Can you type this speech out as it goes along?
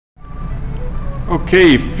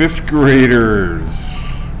Okay, fifth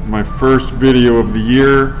graders, my first video of the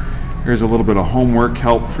year. Here's a little bit of homework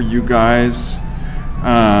help for you guys.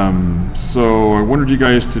 So I wanted you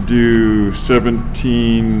guys to do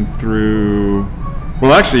 17 through,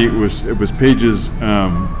 well actually it was pages,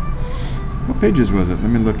 what pages was it? Let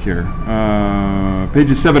me look here.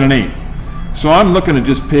 Pages 7 and 8. So I'm looking at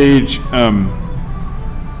just page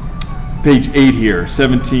 8 here,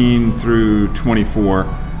 17 through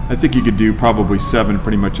 24. I think you could do probably 7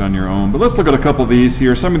 pretty much on your own. But let's look at a couple of these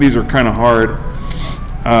here. Some of these are kind of hard.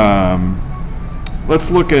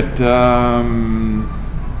 Let's look at,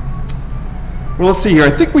 well, let's see here. I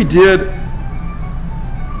think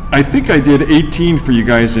I did 18 for you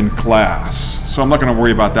guys in class. So I'm not going to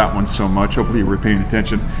worry about that one so much. Hopefully you were paying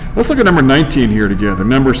attention. Let's look at number 19 here together.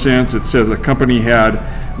 Number sense, it says a company had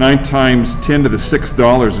 9 times 10 to the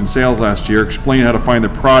 $6 in sales last year. Explain how to find the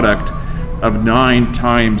product of 9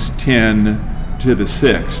 times 10 to the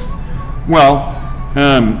 6th. Well,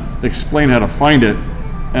 explain how to find it.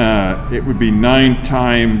 It would be 9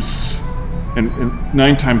 times, and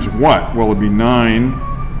 9 times what? Well, it would be 9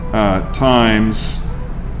 times,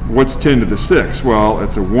 what's 10 to the 6th? Well,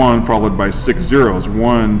 it's a 1 followed by 6 zeros.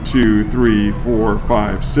 1, 2, 3, 4,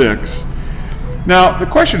 5, 6. Now, the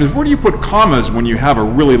question is, where do you put commas when you have a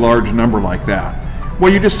really large number like that?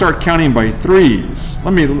 Well, you just start counting by threes.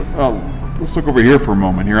 Let's look over here for a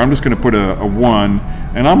moment here. I'm just going to put a 1,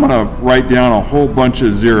 and I'm going to write down a whole bunch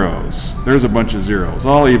of zeros. There's a bunch of zeros.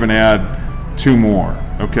 I'll even add 2 more,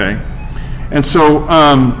 okay? And so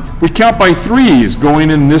we count by threes going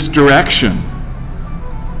in this direction.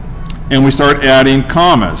 And we start adding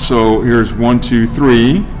commas. So here's 1, 2,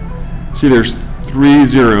 3. See, there's 3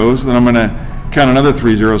 zeros. Then I'm going to count another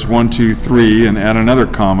 3 zeros, 1, 2, 3, and add another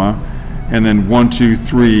comma. And then 1, 2,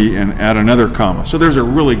 3, and add another comma. So there's a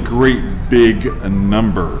really great big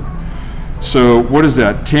number. So what is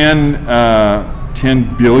that?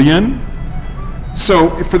 10 billion. So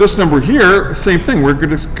for this number here, same thing. We're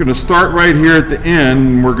going to start right here at the end.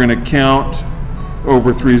 And we're going to count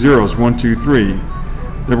over 3 zeros, 1, 2, 3.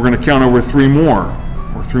 Then we're going to count over 3 more,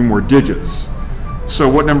 or 3 more digits. So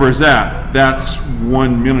what number is that? That's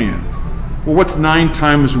 1 million. Well, what's 9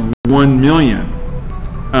 times 1 million?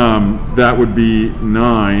 That would be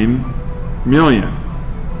 9 million.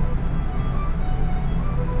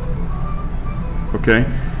 Okay?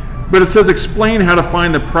 But it says explain how to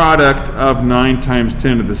find the product of 9 times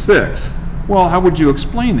 10 to the 6th. Well, how would you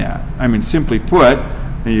explain that? I mean, simply put,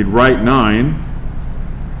 and you'd write 9.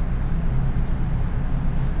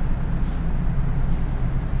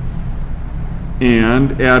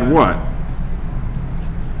 And add what?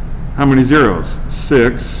 How many zeros?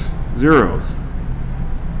 6 zeros.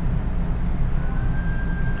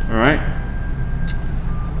 All right.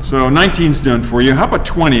 So 19's done for you. How about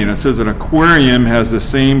 20? And it says an aquarium has the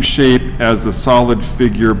same shape as the solid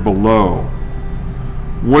figure below.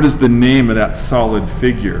 What is the name of that solid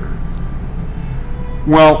figure?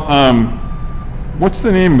 Well, what's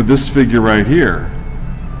the name of this figure right here?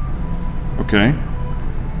 Okay.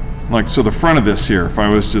 Like, so the front of this here, if I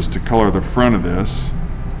was just to color the front of this.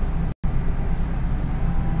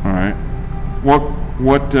 All right.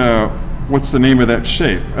 What's the name of that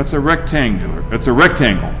shape? That's a rectangular. It's a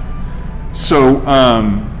rectangle. So,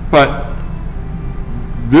 but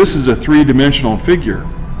this is a 3-dimensional figure,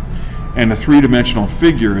 and a 3-dimensional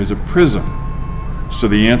figure is a prism. So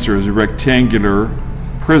the answer is a rectangular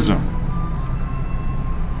prism.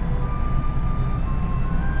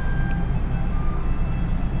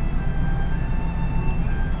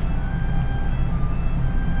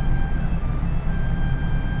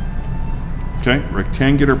 Okay,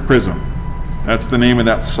 rectangular prism. That's the name of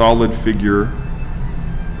that solid figure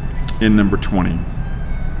in number 20.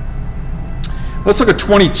 Let's look at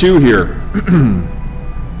 22 here.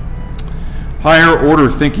 Higher order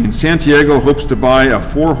thinking. Santiago hopes to buy a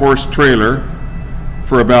 4-horse trailer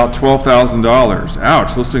for about $12,000.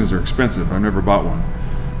 Ouch, those things are expensive. I've never bought one.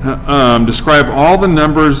 Describe all the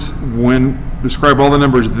numbers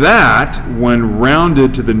that, when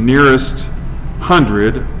rounded to the nearest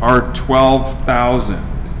 100, are 12,000.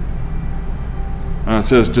 It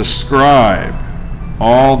says describe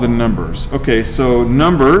all the numbers. Okay, so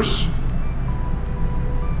numbers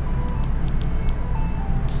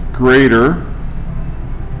greater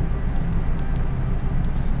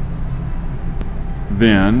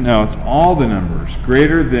than, now it's all the numbers,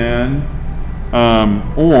 greater than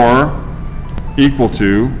or equal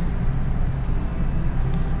to,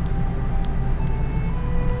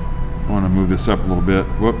 I want to move this up a little bit,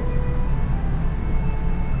 whoop,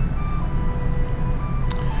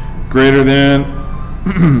 greater than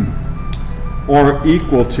or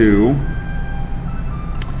equal to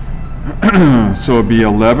So it'd be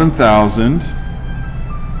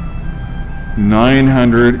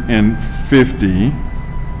 11,950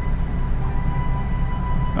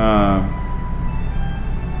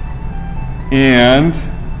 and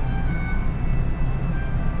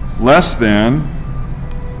less than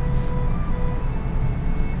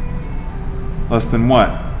what?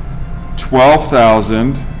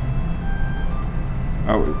 12,000.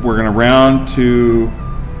 We're going to round to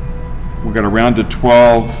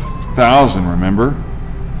 12,000, remember?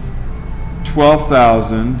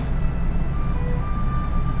 12,000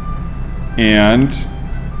 and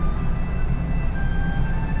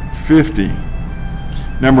 50.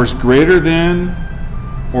 Numbers greater than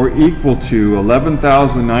or equal to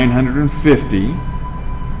 11,950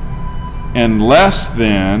 and less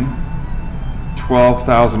than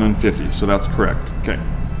 12,050. So that's correct. Okay.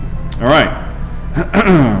 All right.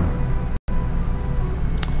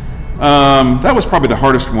 That was probably the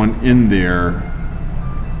hardest one in there.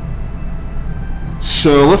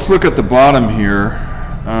 So let's look at the bottom here.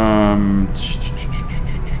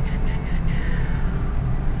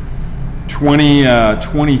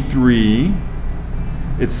 23.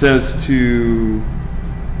 It says to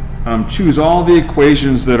choose all the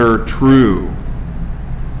equations that are true.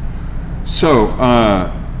 So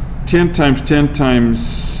 10 times 10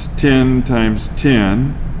 times 10 times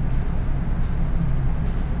 10,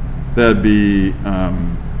 that'd be a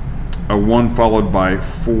 1 followed by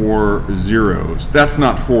 4 zeros. That's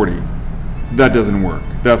not 40. That doesn't work.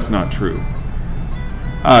 That's not true.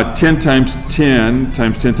 10 times 10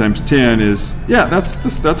 times 10 times 10 is, yeah,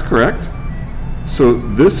 that's correct. So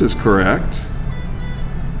this is correct.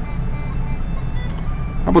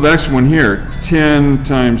 How about the next one here? 10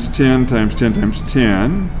 times 10 times 10 times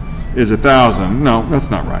 10 is 1,000. No,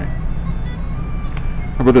 that's not right.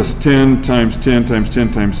 How about this? 10 times 10 times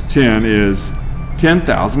 10 times 10 is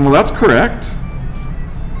 10,000. Well, that's correct.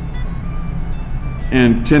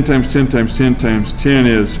 And 10 times 10 times 10 times 10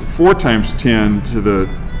 is 4 times 10 to the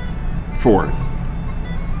 4th.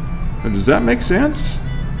 Does that make sense?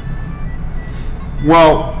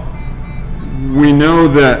 Well, we know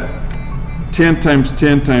that 10 times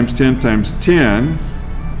 10 times 10 times 10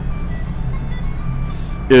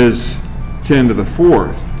 is 10 to the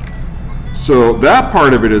 4th. So that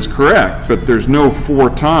part of it is correct, but there's no 4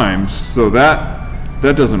 times, so that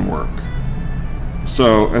doesn't work.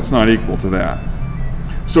 So that's not equal to that.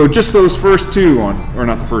 So just those first two or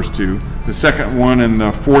not the first two, the second one and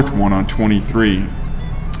the fourth one on 23.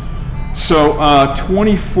 So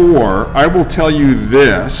 24, I will tell you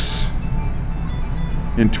this.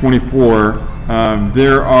 In 24,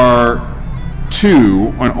 there are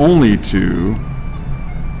 2, and only 2,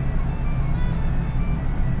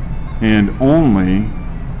 and only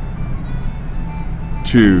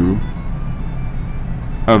 2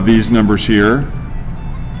 of these numbers here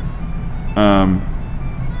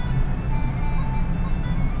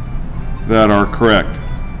that are correct.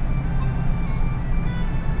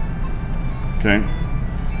 Okay,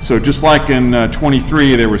 so just like in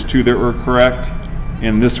 23 there was 2 that were correct,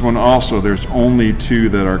 in this one also there's only 2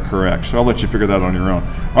 that are correct. So I'll let you figure that out on your own.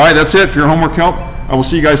 All right, that's it for your homework help. I will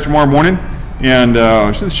see you guys tomorrow morning, and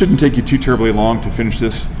this shouldn't take you too terribly long to finish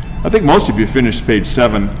this. I think most of you finished page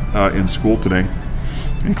 7 in school today,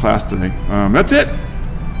 in class today. That's it.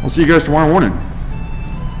 I'll see you guys tomorrow morning.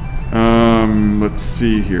 Let's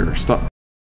see here. Stop.